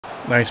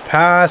Nice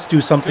pass.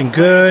 Do something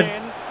good.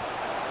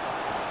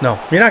 No,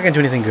 you're not going to do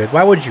anything good.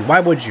 Why would you? Why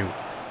would you?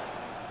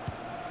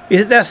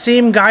 Is it that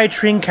same guy,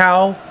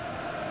 Trincao?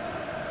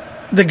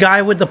 The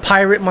guy with the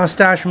pirate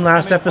mustache from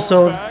last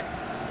episode?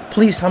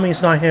 Please tell me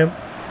it's not him.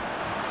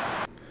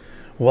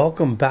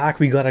 Welcome back.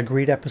 We got a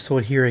great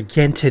episode here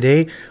again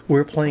today.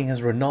 We're playing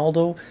as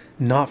Ronaldo,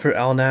 not for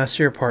Al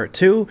Nassr Part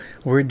 2.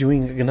 We're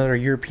doing another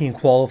European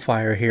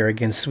qualifier here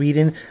against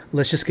Sweden.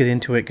 Let's just get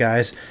into it,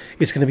 guys.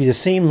 It's going to be the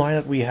same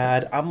lineup we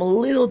had. I'm a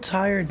little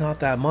tired, not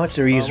that much.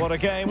 He's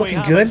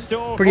looking good,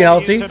 pretty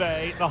healthy.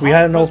 We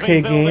had an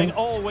okay game.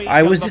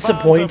 I was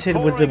disappointed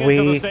with the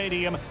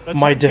way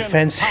my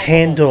defense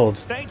handled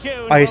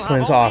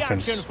Iceland's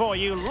offense.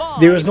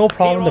 There was no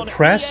problem in the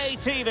press.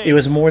 It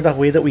was more the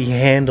way that we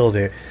handled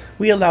it.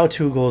 We allowed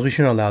 2 goals. We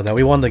shouldn't allow that.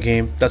 We won the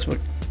game. That's what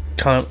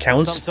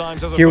counts.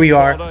 Here we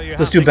are.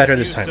 Let's do better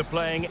this time.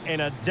 Playing in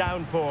a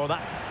downpour,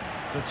 that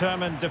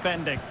determined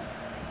defending.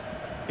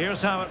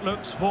 Here's how it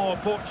looks for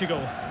Portugal.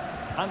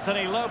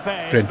 Anthony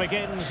Lopez Good.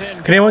 Begins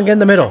in. Can anyone get in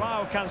the middle?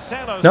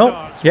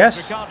 No?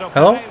 Yes?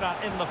 Hello?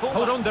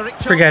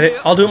 Forget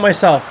it. I'll do it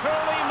myself.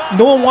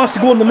 No one wants to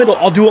go in the middle.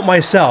 I'll do it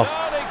myself.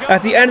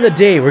 At the end of the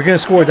day, we're going to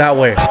score that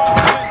way.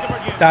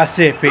 That's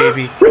it,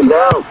 baby.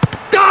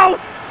 Ronaldo! Go!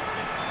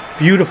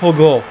 Beautiful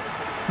goal.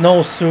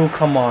 No, Sue.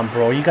 Come on,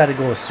 bro. You got to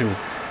go with Sue.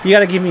 You got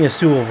to give me a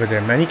Sue over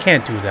there, man. You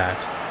can't do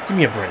that. Give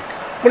me a break.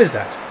 What is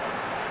that?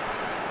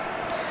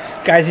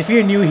 Guys, if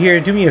you're new here,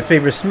 do me a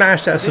favor,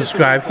 smash that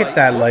subscribe, hit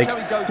that like.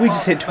 We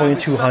just hit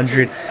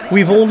 2,200.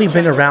 We've only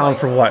been around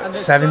for, what,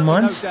 7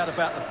 months?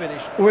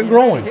 We're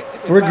growing.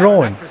 We're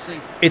growing.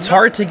 It's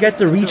hard to get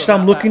the reach that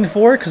I'm looking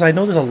for because I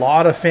know there's a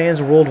lot of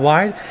fans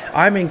worldwide.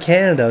 I'm in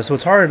Canada, so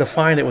it's harder to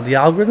find it with the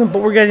algorithm,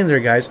 but we're getting there,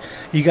 guys.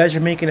 You guys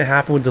are making it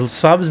happen with the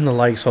subs and the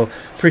likes, so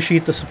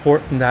appreciate the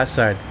support from that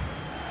side.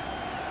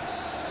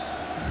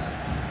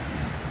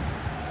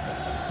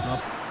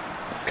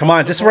 Come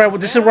on, this is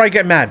where I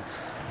get mad.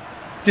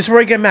 This is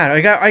where I get mad.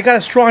 I got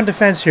a strong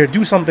defense here.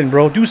 Do something,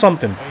 bro. Do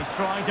something. He's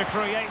trying to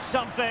create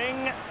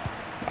something.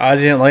 I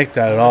didn't like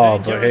that at all,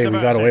 but hey, we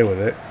got away with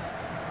it.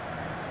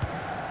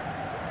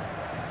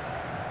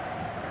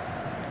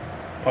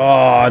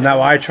 Oh, now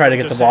I try to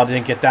get the ball.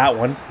 Didn't get that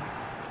one.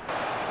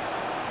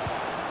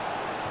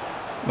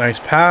 Nice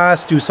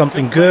pass. Do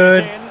something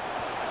good.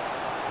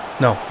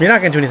 No, you're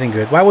not going to do anything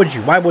good. Why would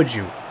you? Why would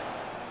you?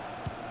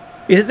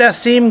 Is it that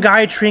same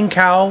guy,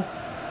 Trincao?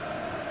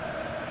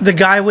 The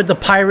guy with the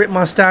pirate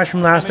mustache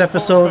from last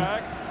episode?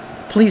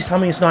 Please tell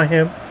me it's not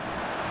him.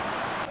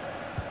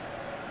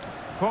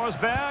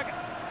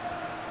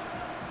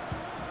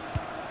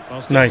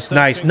 Nice,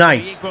 nice,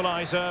 nice.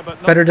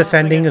 Better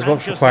defending is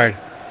what's required.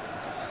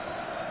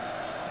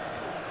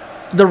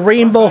 The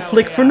rainbow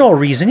flick for no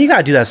reason. You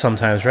gotta do that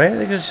sometimes, right?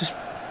 It's just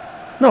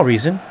no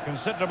reason.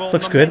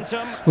 Looks good.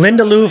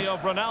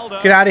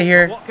 Lindelof, get out of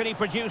here. What can he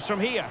produce from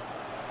here?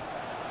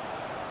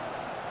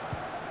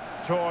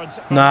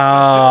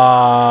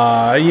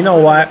 Nah, you know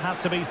what?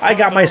 I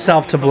got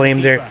myself to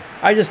blame there.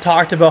 I just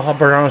talked about how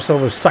Bernardo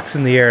Silva sucks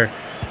in the air,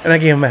 and I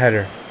gave him a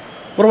header.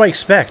 What do I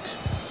expect?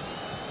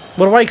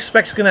 What do I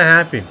expect is going to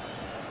happen?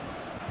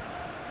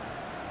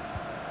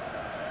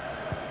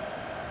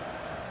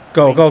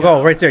 Go, go,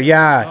 go. Right there.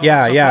 Yeah,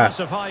 yeah, yeah.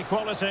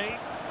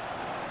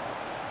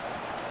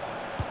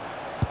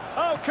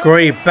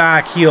 Great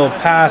back heel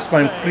pass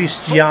by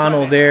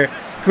Cristiano there.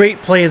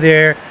 Great play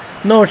there.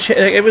 No,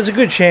 it was a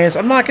good chance.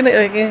 I'm not going to,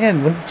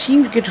 again, when the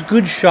team gets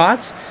good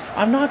shots,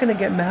 I'm not going to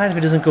get mad if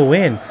it doesn't go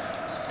in.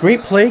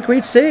 Great play,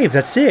 great save.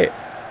 That's it.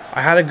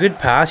 I had a good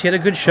pass. He had a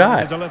good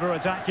shot. Deliver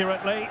it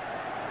accurately.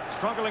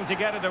 Struggling to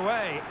get it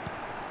away.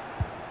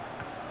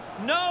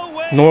 No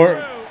way.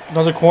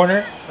 Another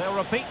corner. They'll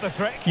repeat the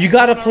trick. You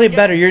got to play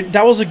better.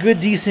 That was a good,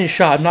 decent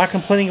shot. I'm not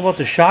complaining about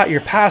the shot. Your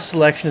pass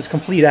selection is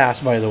complete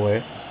ass, by the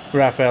way,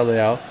 Rafael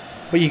Leao.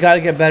 But you got to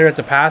get better at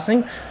the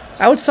passing.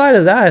 Outside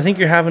of that, I think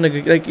you're having a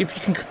good, like, if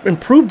you can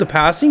improve the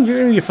passing, you're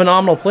going to be a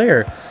phenomenal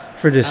player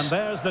for this.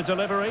 And there's the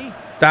delivery.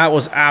 That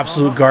was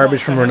absolute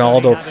garbage from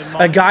Ronaldo.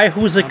 A guy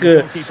who's like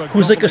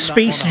a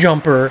space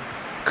jumper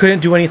couldn't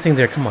do anything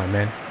there. Come on,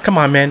 man. Come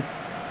on, man.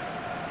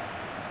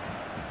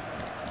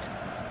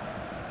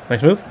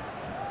 Nice move.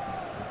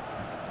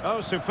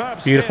 Oh,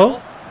 superb. Beautiful.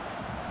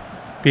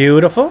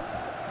 Beautiful.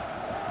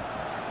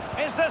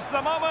 Is this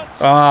the moment?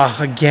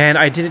 Again,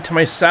 I did it to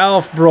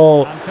myself,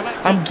 bro.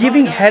 I'm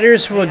giving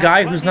headers to a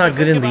guy who's not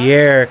good in the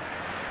air.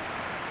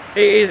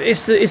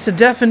 It's the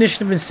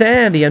definition of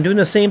insanity. I'm doing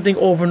the same thing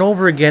over and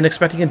over again,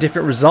 expecting a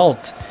different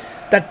result.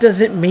 That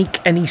doesn't make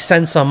any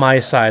sense on my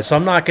side, so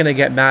I'm not going to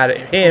get mad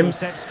at him.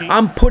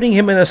 I'm putting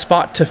him in a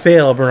spot to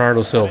fail,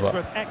 Bernardo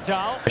Silva.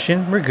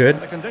 We're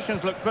good.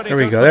 There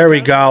we go. There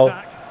we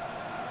go.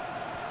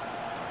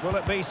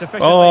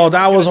 Oh,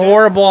 that was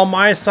horrible on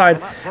my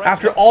side.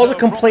 After all the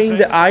complaining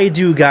that I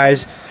do,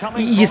 guys,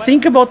 you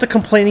think about the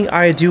complaining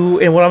I do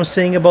and what I'm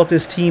saying about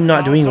this team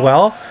not doing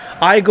well,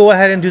 I go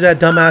ahead and do that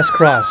dumbass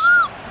cross.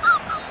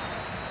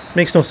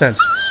 Makes no sense.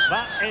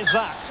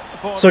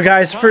 So,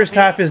 guys, first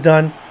half is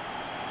done.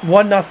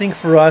 1-0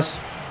 for us.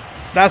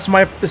 That's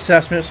my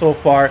assessment so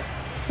far.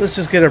 Let's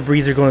just get a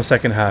breather going in the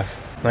second half.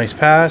 Nice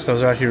pass. That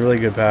was actually a really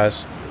good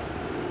pass.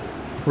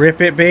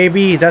 Rip it,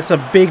 baby. That's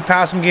a big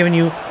pass I'm giving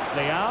you.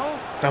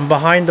 I'm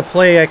behind the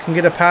play. I can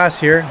get a pass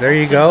here. There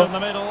you go.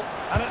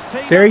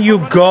 There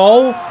you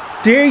go.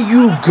 There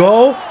you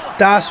go.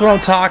 That's what I'm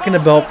talking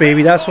about,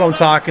 baby. That's what I'm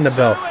talking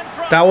about.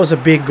 That was a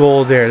big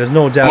goal there. There's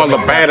no doubt. One of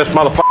the baddest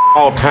motherfuckers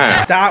all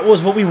time. That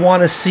was what we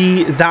want to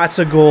see. That's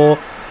a goal.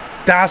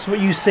 That's what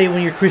you say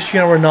when you're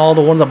Cristiano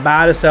Ronaldo, one of the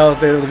baddest out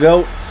there. The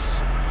GOATs.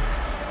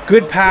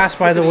 Good pass,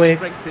 by the way.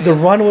 The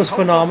run was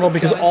phenomenal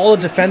because all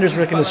the defenders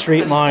were in a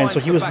straight line. So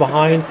he was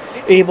behind,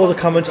 able to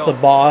come into the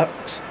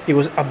box. It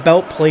was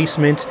about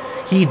placement.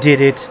 He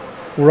did it.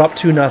 We're up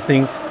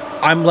 2-0.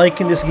 I'm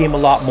liking this game a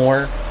lot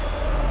more.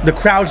 The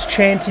crowd's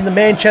chanting. The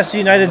Manchester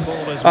United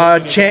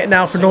chant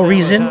now for no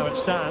reason.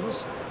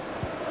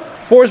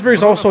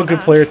 Forsberg's also a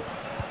good player.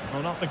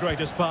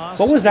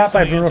 What was that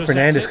by Bruno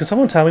Fernandes? Can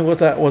someone tell me what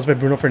that was by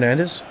Bruno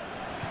Fernandes?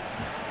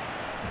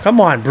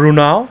 Come on,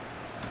 Bruno.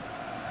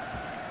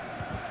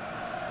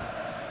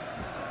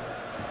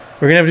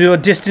 We're going to do a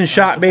distance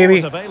shot,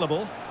 baby.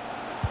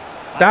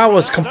 That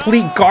was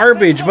complete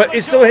garbage, but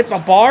it still hit the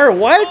bar?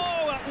 What?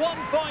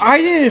 I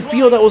didn't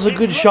feel that was a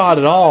good shot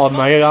at all.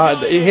 My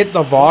God, it hit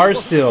the bar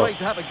still.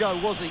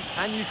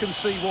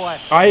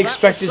 I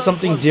expected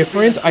something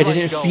different. I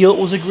didn't feel it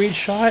was a great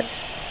shot.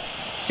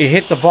 It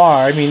hit the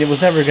bar. I mean, it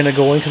was never going to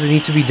go in because it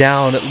needs to be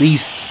down at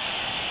least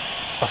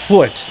a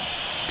foot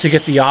to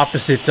get the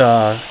opposite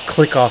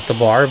click off the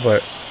bar.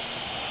 But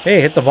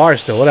hey, hit the bar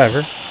still,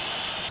 whatever.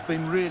 It's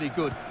been really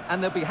good,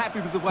 and they'll be happy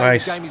with the way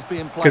the game is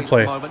being played good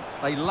play. At the moment.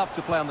 They love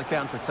to play on the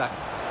counter-attack.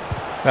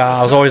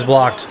 I was always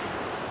blocked.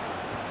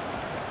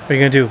 What are you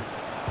going to do?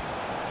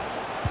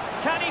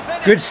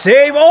 Good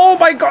save. Oh,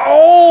 my God.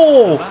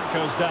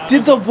 Oh!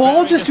 Did the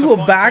ball just do a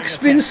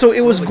backspin so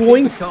it was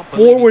going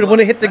forward when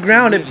it hit the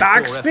ground? It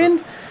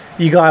backspinned?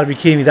 You got to be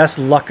kidding me. That's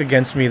luck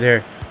against me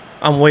there.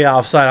 I'm way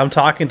offside. I'm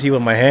talking to you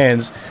with my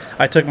hands.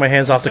 I took my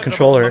hands off the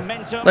controller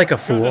like a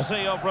fool.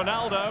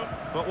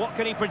 But what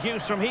can he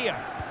produce from here?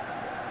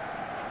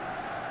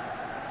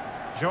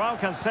 Joao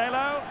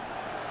Cancelo.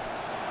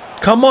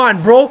 Come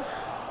on, bro.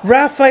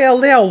 Rafael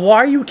Leao, why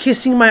are you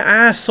kissing my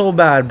ass so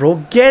bad,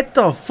 bro? Get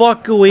the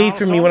fuck away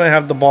from me when I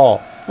have the ball.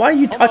 Why are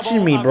you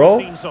touching me, bro?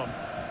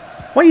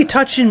 Why are you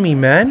touching me,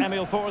 man?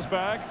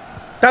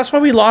 That's why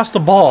we lost the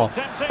ball.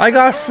 I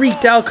got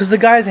freaked out because the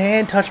guy's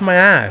hand touched my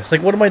ass.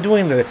 Like, what am I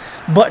doing there?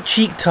 Butt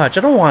cheek touch.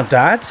 I don't want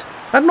that.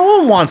 No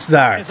one wants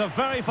that. It's a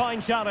very fine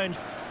challenge.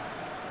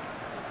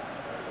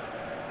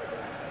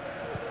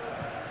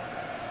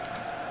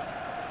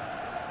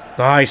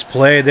 Nice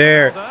play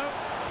there.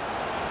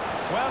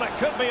 Well, it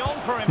could be on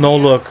for him. No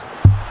look.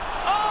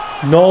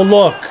 No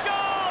look.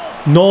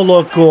 No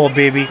look goal,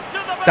 baby.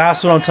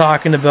 That's what I'm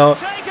talking about.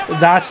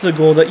 That's the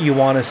goal that you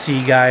want to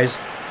see, guys.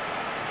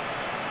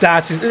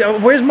 That's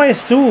where's my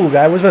Sue,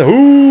 guy? Where's my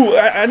ooh?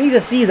 I need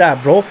to see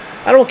that, bro.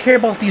 I don't care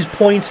about these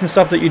points and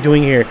stuff that you're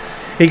doing here.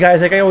 Hey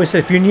guys, like I always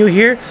said, if you're new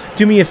here,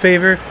 do me a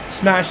favor,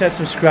 smash that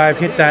subscribe,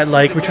 hit that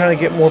like. We're trying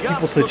to get more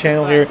people to the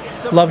channel here.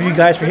 Love you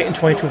guys for hitting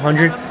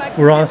 2200.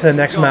 We're on to the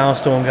next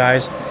milestone,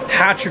 guys.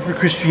 Hat-trick for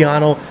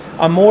Cristiano.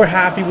 I'm more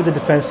happy with the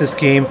defense this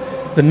game.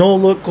 The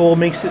no-look goal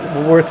makes it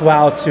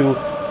worthwhile too.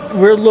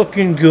 We're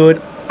looking good.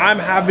 I'm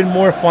having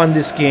more fun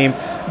this game.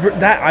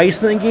 That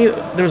Iceland game,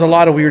 there was a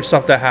lot of weird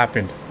stuff that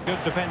happened.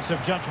 Good defensive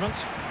judgment.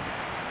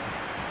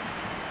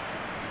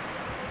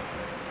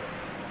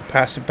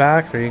 Pass it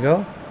back. There you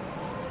go.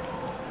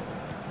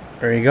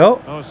 There you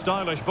go. Oh,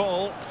 stylish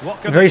ball.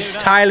 What can very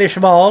stylish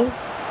ball.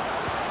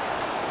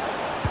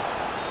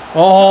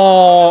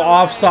 Oh,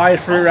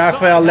 offside for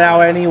Rafael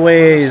Leao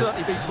anyways.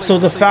 So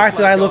the fact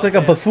that I look like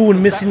a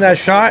buffoon missing that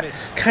shot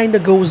kind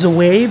of goes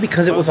away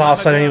because it was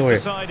offside anyway.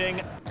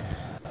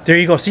 There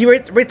you go. See,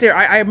 right there.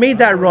 I made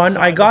that run.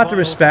 I got the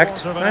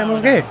respect. I'm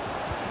okay.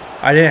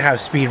 I didn't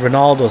have speed.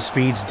 Ronaldo's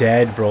speed's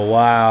dead, bro.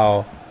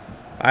 Wow.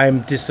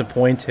 I'm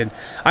disappointed.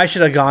 I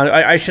should have gone.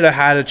 I should have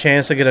had a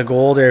chance to get a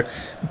goal there.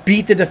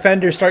 Beat the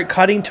defender. Start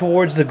cutting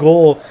towards the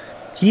goal.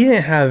 He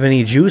didn't have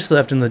any juice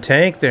left in the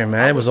tank there,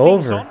 man. It was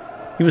over.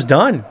 He was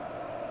done.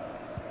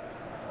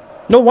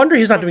 No wonder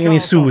he's not doing any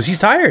sues. He's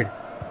tired.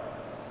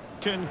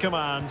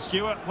 Command.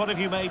 Stuart, what have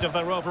you made of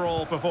their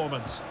overall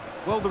performance?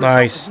 Well,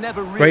 nice.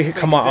 Right here.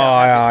 Come on.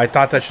 Oh, I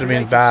thought that should have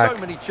been back.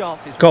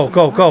 Go,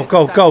 go, go,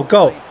 go, go,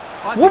 go.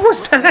 What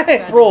was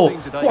that, bro?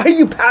 Why are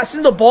you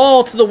passing the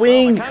ball to the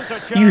wing?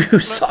 You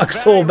suck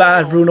so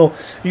bad, Bruno.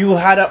 You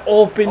had an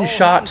open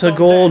shot to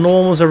goal. No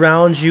one was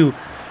around you.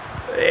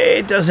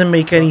 It doesn't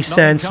make any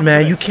sense,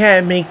 man. You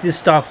can't make this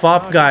stuff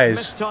up,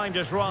 guys.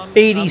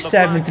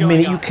 87th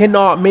minute. You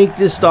cannot make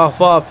this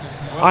stuff up.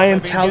 I am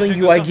telling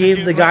you, I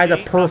gave the guy the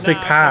perfect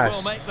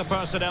pass.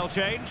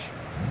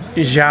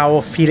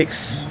 Joao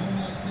Felix.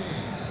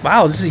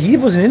 Wow, he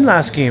wasn't in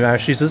last game,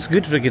 actually, so it's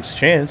good if he gets a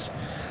chance.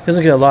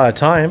 Doesn't get a lot of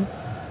time.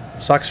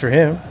 Sucks for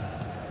him.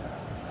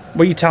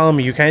 What are you telling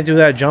me? You can't do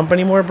that jump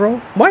anymore, bro?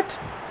 What?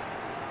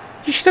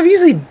 You should have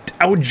easily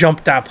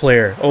out-jumped that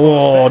player.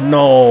 Oh,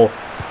 no.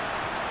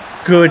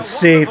 Good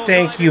save.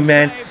 Thank you,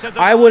 man.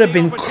 I would have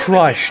been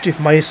crushed if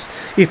my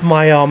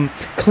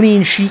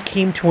clean sheet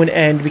came to an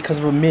end because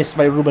of a miss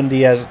by Ruben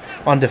Diaz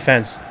on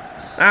defense.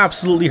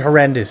 Absolutely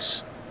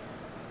horrendous.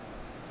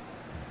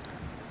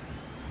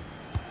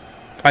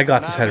 I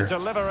got this header.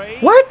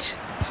 What?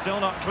 Still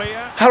not clear.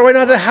 How do I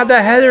not have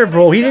that header,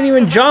 bro? He didn't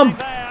even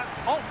jump.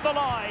 Off the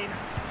line.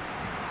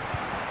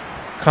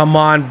 Come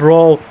on,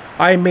 bro.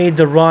 I made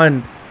the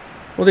run.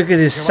 Well, look at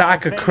this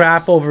sack of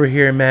crap over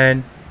here,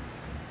 man.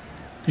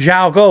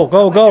 Zhao, go,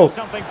 go, go.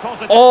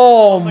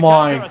 Oh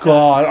my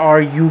God,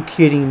 are you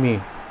kidding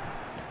me?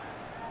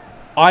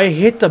 I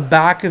hit the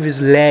back of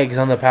his legs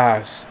on the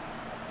pass.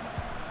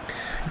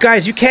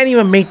 Guys, you can't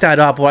even make that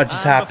up what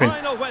just happened.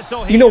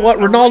 You know what?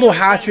 Ronaldo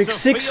hat-trick,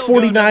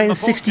 649,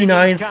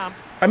 69.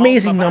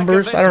 Amazing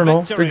numbers. I don't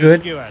know. They're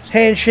good.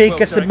 Handshake,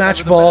 gets the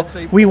match ball.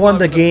 We won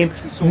the game.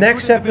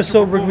 Next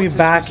episode, we're going to be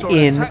back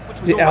in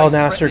the Al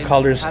Nassr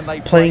colors,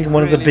 playing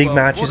one of the big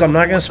matches. I'm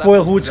not going to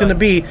spoil who it's going to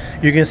be.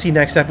 You're going to see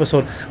next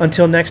episode.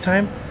 Until next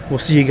time, we'll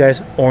see you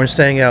guys. Orange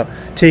staying out.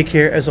 Take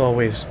care as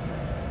always.